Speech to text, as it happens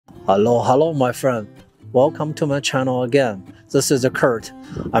Hello, my friend. Welcome to my channel again. This is Kurt.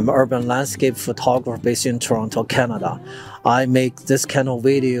 I'm an urban landscape photographer based in Toronto, Canada. I make this kind of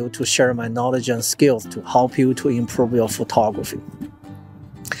video to share my knowledge and skills to help you to improve your photography.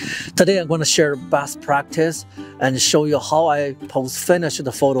 Today, I'm going to share best practice and show you how I post finished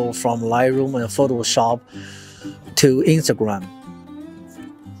photo from Lightroom and Photoshop to Instagram.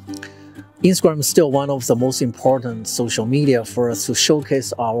 Instagram is still one of the most important social media for us to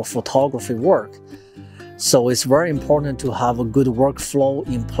showcase our photography work. So it's very important to have a good workflow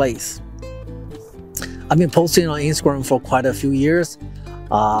in place. I've been posting on Instagram for quite a few years.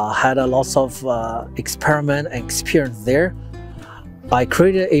 Had a lot of experiment and experience there. I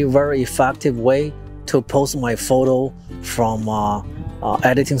created a very effective way to post my photo from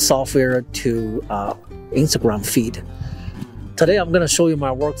editing software to Instagram feed. Today I'm going to show you my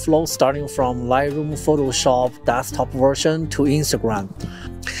workflow starting from Lightroom Photoshop desktop version to Instagram.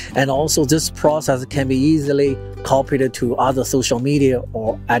 And also this process can be easily copied to other social media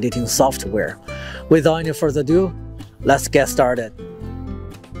or editing software. Without any further ado, let's get started.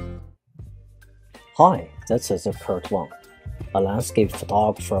 Hi, this is Kurt Wang, a landscape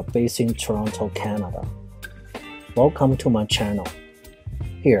photographer based in Toronto, Canada. Welcome to my channel.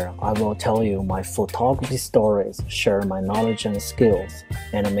 Here, I will tell you my photography stories, share my knowledge and skills,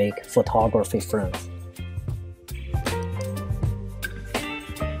 and make photography friends.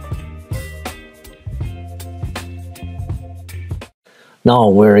 Now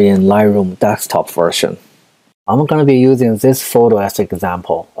we're in Lightroom desktop version. I'm going to be using this photo as an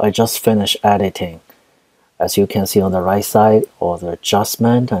example. I just finished editing. As you can see on the right side, all the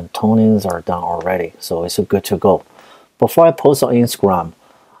adjustment and tonings are done already, so it's good to go. Before I post on Instagram,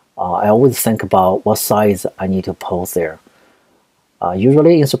 I always think about what size I need to post there.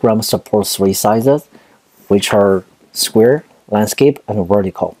 Usually Instagram supports 3 sizes, which are square, landscape, and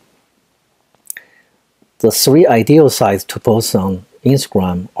vertical. The 3 ideal sizes to post on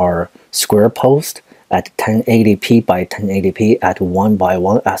Instagram are square post at 1080p by 1080p at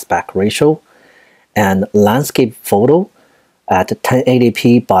 1:1 aspect ratio, and landscape photo at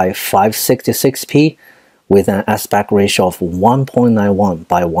 1080p by 566p with an aspect ratio of 1.91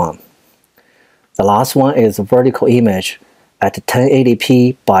 by 1. The last one is a vertical image at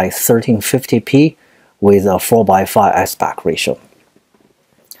 1080p by 1350p with a 4:5 aspect ratio.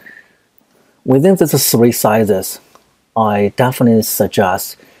 Within these 3 sizes, I definitely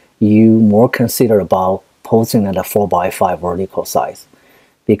suggest you more consider about posting at a 4:5 vertical size,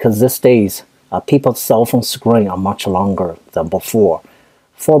 because these days people's cell phone screen are much longer than before.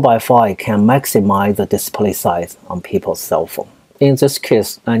 4:5 can maximize the display size on people's cell phone. In this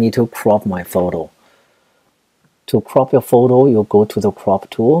case, I need to crop my photo. To crop your photo, you go to the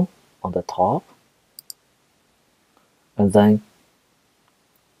crop tool on the top, and then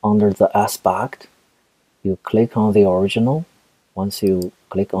under the aspect, you click on the original. Once you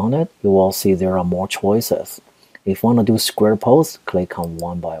click on it, you will see there are more choices. If you want to do square post, click on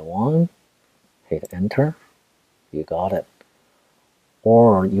 1:1, hit enter, you got it.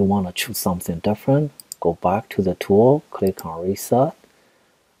 Or you want to choose something different, go back to the tool, click on reset,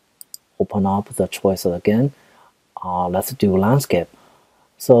 open up the choices again. Let's do landscape.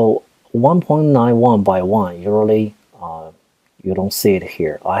 So 1.91 by 1, usually you don't see it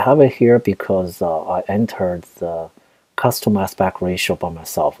here. I have it here because I entered the custom aspect ratio by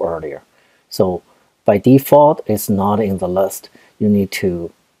myself earlier. So by default, it's not in the list. You need to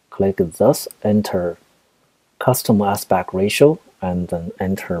click this, enter custom aspect ratio, and then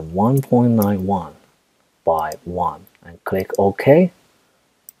enter 1.91 by 1 and click OK.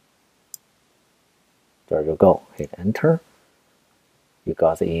 There you go, hit enter, you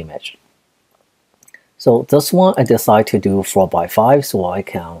got the image. So this one I decided to do 4:5 so I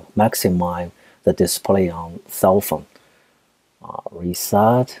can maximize the display on cell phone.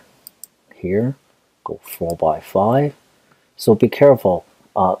 Reset here, go 4:5. So be careful.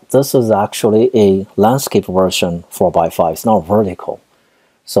 This is actually a landscape version 4:5. It's not vertical.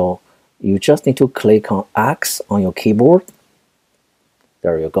 So you just need to click on X on your keyboard.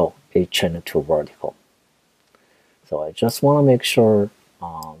 There you go. It changed to vertical. So I just want to make sure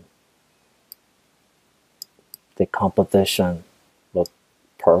the composition looks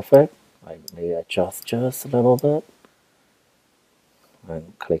perfect. I may adjust just a little bit and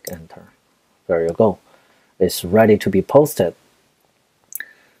click enter. There you go. It's ready to be posted.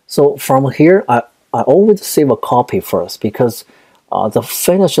 So from here, I always save a copy first, because the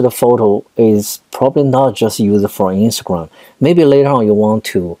finished photo is probably not just used for Instagram. Maybe later on you want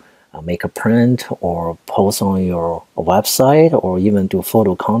to make a print or post on your website or even do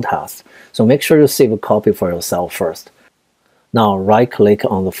photo contest. So make sure you save a copy for yourself first. Now right click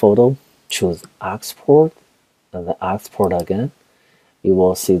on the photo, choose export, and then export again. You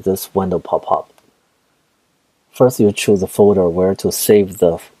will see this window pop up. First you choose the folder where to save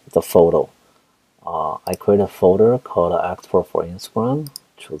the photo. I create a folder called export for Instagram,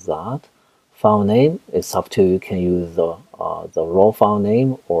 choose that. File name is up to you. You can use the raw file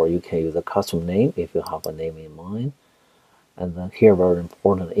name, or you can use a custom name if you have a name in mind. And then here, very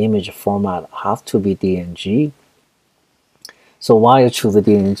important, image format has to be DNG. So why you choose the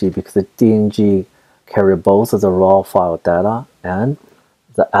DNG? Because the DNG carry both the raw file data and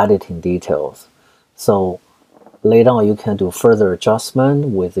the editing details. So later on you can do further adjustment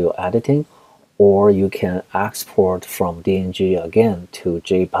with your editing, or you can export from DNG again to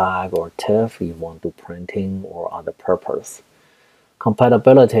JPEG or TIFF if you want to do printing or other purpose.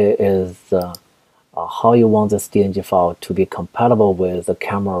 Compatibility is how you want this DNG file to be compatible with the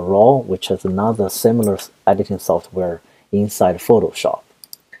Camera Raw, which is another similar editing software inside Photoshop.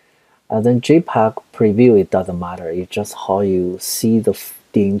 And then JPEG preview, it doesn't matter. It's just how you see the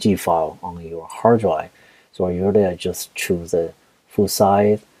DNG file on your hard drive. So usually I just choose the full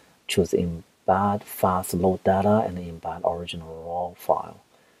size, choose embed fast load data, and embed original raw file.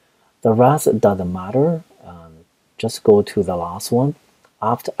 The rest doesn't matter. Just go to the last one.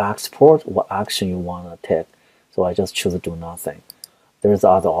 After export, what action you want to take. So I just choose do nothing. There's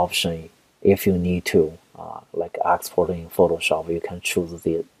other option if you need to, like exporting in Photoshop, you can choose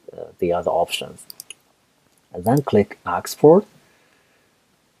the other options. And then click export.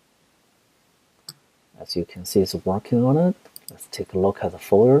 As you can see, it's working on it. Let's take a look at the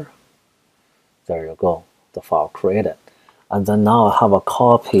folder. There you go, the file created. And then now I have a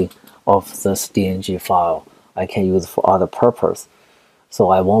copy of this DNG file I can use for other purpose. So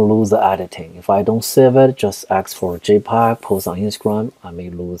I won't lose the editing. If I don't save it, just export JPEG, post on Instagram, I may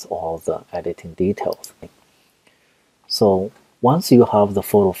lose all the editing details. So once you have the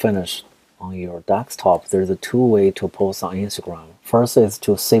photo finished on your desktop, there's a two ways to post on Instagram. First is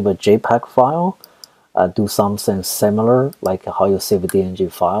to save a JPEG file. Do something similar like how you save a DNG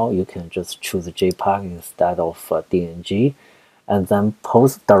file. You can just choose a JPEG instead of DNG, and then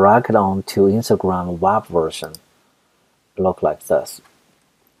post directly onto Instagram web version. Look like this.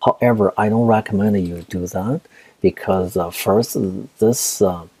 However, I don't recommend you do that because first, this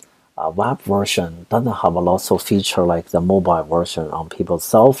web version doesn't have a lot of feature like the mobile version on people's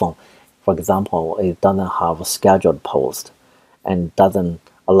cell phone. For example, it doesn't have a scheduled post and doesn't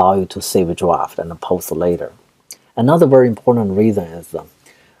allow you to save a draft and post later. Another very important reason is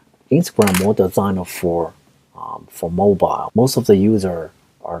Instagram more designed for mobile. Most of the users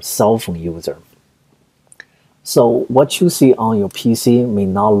are cell phone user. So what you see on your PC may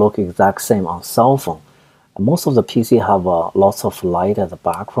not look exact same on cell phone. Most of the PC have lots of light at the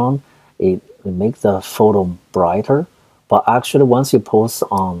background. It makes the photo brighter. But actually, once you post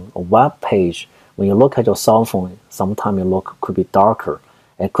on a web page, when you look at your cell phone, sometimes your look could be darker.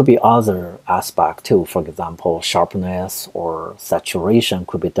 It could be other aspect too. For example, sharpness or saturation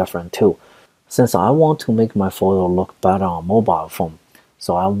could be different too. Since I want to make my photo look better on mobile phone,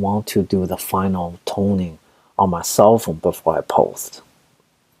 so I want to do the final toning on my cell phone before I post.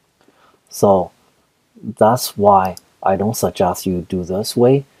 So that's why I don't suggest you do this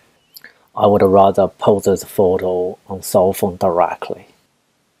way. I would rather post this photo on cell phone directly.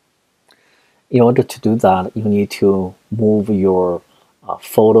 In order to do that, you need to move your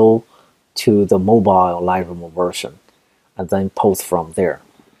photo to the mobile Lightroom version and then post from there.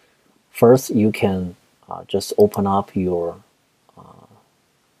 First, you can just open up your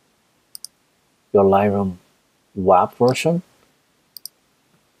Lightroom web version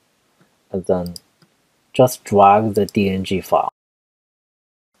and then just drag the DNG file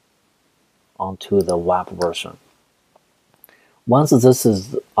onto the web version. Once this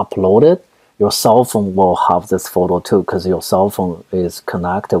is uploaded, your cell phone will have this photo too, because your cell phone is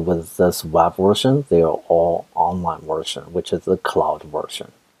connected with this web version. They are all online version, which is the cloud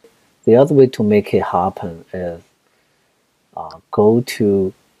version. The other way to make it happen is go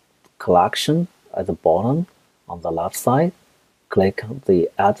to collection at the bottom on the left side, click the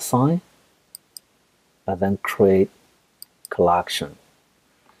add sign, and then create collection.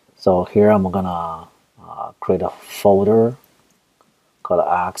 So here I'm gonna create a folder called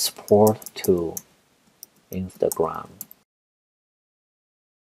export to Instagram.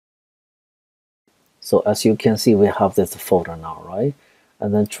 So as you can see, we have this folder now, right?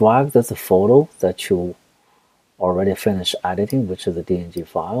 And then drag this photo that you already finished editing, which is the DNG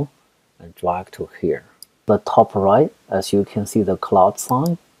file, and drag to here. The top right, as you can see the cloud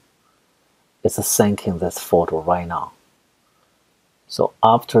sign, it's syncing this photo right now. So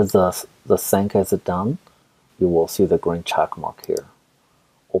after the sync is done, you will see the green check mark here.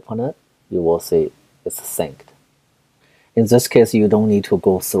 Open it, you will see it's synced. In this case, you don't need to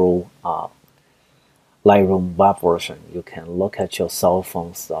go through Lightroom web version. You can look at your cell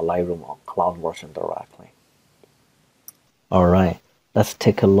phone's Lightroom Cloud version directly. Alright, let's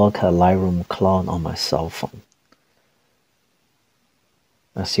take a look at Lightroom Cloud on my cell phone.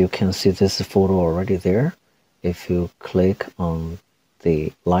 As you can see, this photo already there. If you click on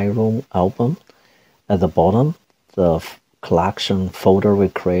the Lightroom album, at the bottom, the collection folder we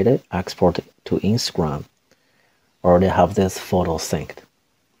created, export to Instagram, already have this photo synced.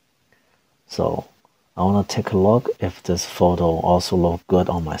 So I want to take a look if this photo also look good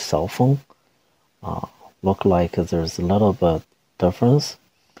on my cell phone. Look like there's a little bit difference.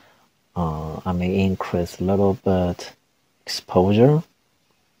 I may increase a little bit exposure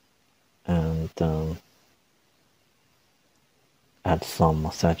and add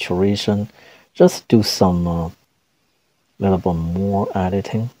some saturation. Just do some little bit more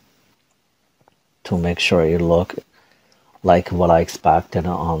editing to make sure it look like what I expected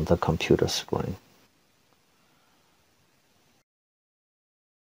on the computer screen.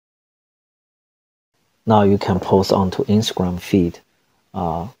 Now you can post onto Instagram feed.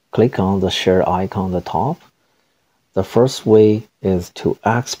 Click on the share icon on the top. The first way is to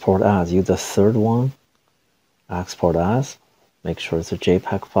export as. Use the third one. Export as. Make sure it's a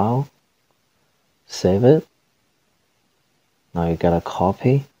JPEG file. Save it. Now you get a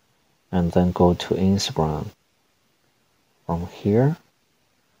copy and then go to Instagram. From here,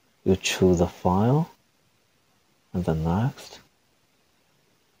 you choose the file and then next.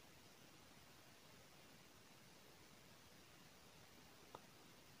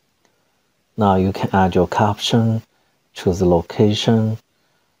 Now you can add your caption, choose the location.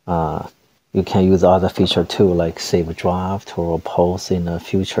 You can use other feature too, like save a draft or post in a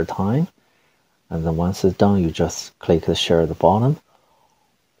future time. And then once it's done, you just click the share at the bottom.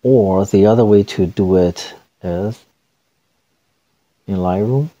 Or the other way to do it is in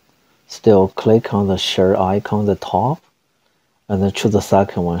Lightroom, still click on the share icon at the top and then choose the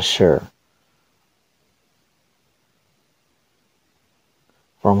second one, share.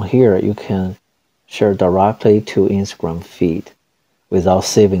 From here, you can share directly to Instagram feed without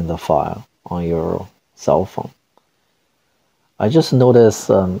saving the file on your cell phone. I just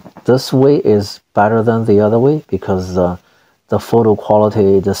noticed this way is better than the other way because the photo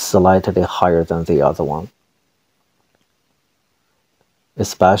quality is slightly higher than the other one,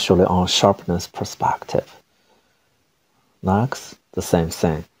 especially on sharpness perspective. Next, the same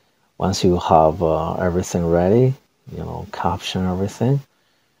thing. Once you have everything ready, caption everything,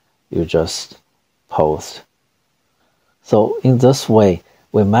 you just post. So in this way,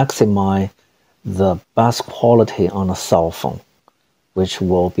 we maximize the best quality on a cell phone, which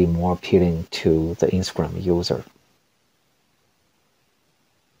will be more appealing to the Instagram user.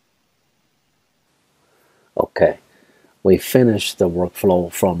 Okay, we finished the workflow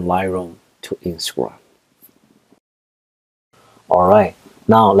from Lightroom to Instagram. Alright,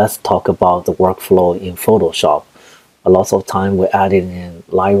 now let's talk about the workflow in Photoshop. A lot of time we add it in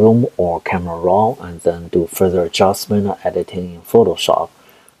Lightroom or Camera Raw and then do further adjustment or editing in Photoshop.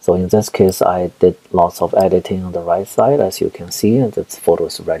 So in this case, I did lots of editing on the right side, as you can see, and this photo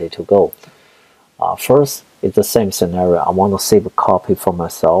is ready to go. First, it's the same scenario. I want to save a copy for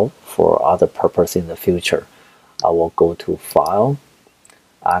myself for other purpose in the future. I will go to File,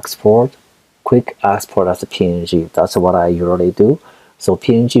 Export, Quick Export as a PNG. That's what I usually do. So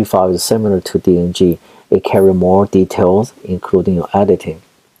PNG file is similar to DNG. It carries more details, including your editing.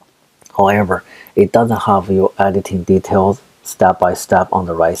 However, it doesn't have your editing details step by step on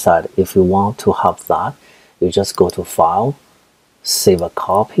the right side. If you want to have that, you just go to File, Save a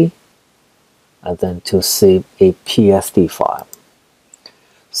Copy, and then to save a PSD file.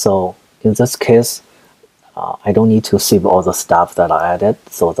 So in this case, I don't need to save all the stuff that I added,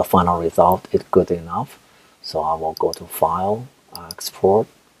 so the final result is good enough. So I will go to File, Export,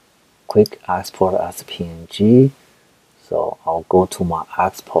 Quick Export as PNG. So I'll go to my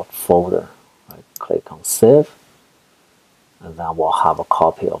export folder. I click on Save, and then we'll have a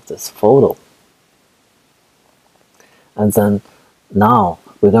copy of this photo. And then now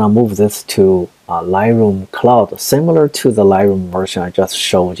we're gonna move this to Lightroom Cloud, similar to the Lightroom version I just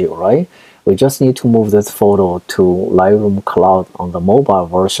showed you, right? We just need to move this photo to Lightroom Cloud on the mobile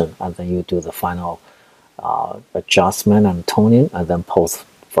version, and then you do the final adjustment and toning, and then post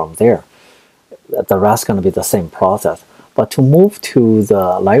from there. The rest is going to be the same process. But to move to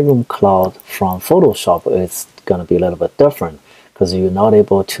the Lightroom Cloud from Photoshop, it's going to be a little bit different because you're not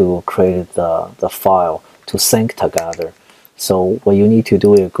able to create the file to sync together. So what you need to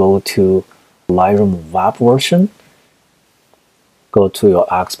do is go to Lightroom web version, go to your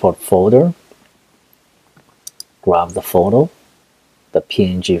export folder, grab the photo, the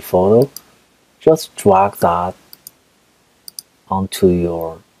PNG photo, just drag that onto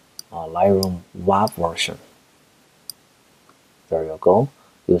your Lightroom web version. There you go.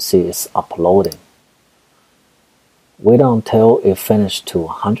 You see it's uploading. Wait until it finishes to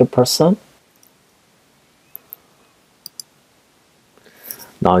 100%.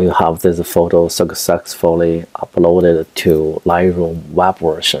 Now you have this photo successfully uploaded to Lightroom web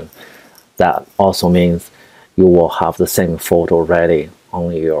version. That also means you will have the same photo ready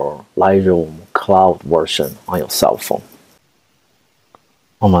on your Lightroom Cloud version on your cell phone.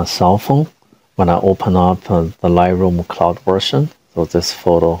 On my cell phone, when I open up the Lightroom Cloud version, so this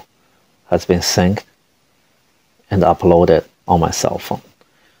photo has been synced and uploaded on my cell phone.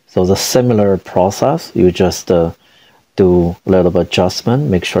 So the similar process, you just do a little bit adjustment,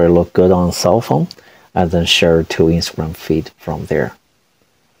 make sure it look good on cell phone, and then share to Instagram feed from there.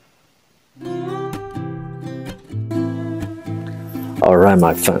 Alright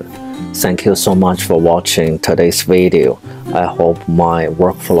my friend, thank you so much for watching today's video. I hope my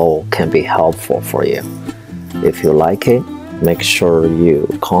workflow can be helpful for you. If you like it, make sure you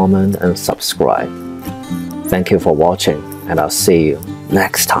comment and subscribe. Thank you for watching, and I'll see you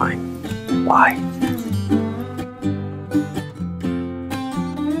next time. Bye.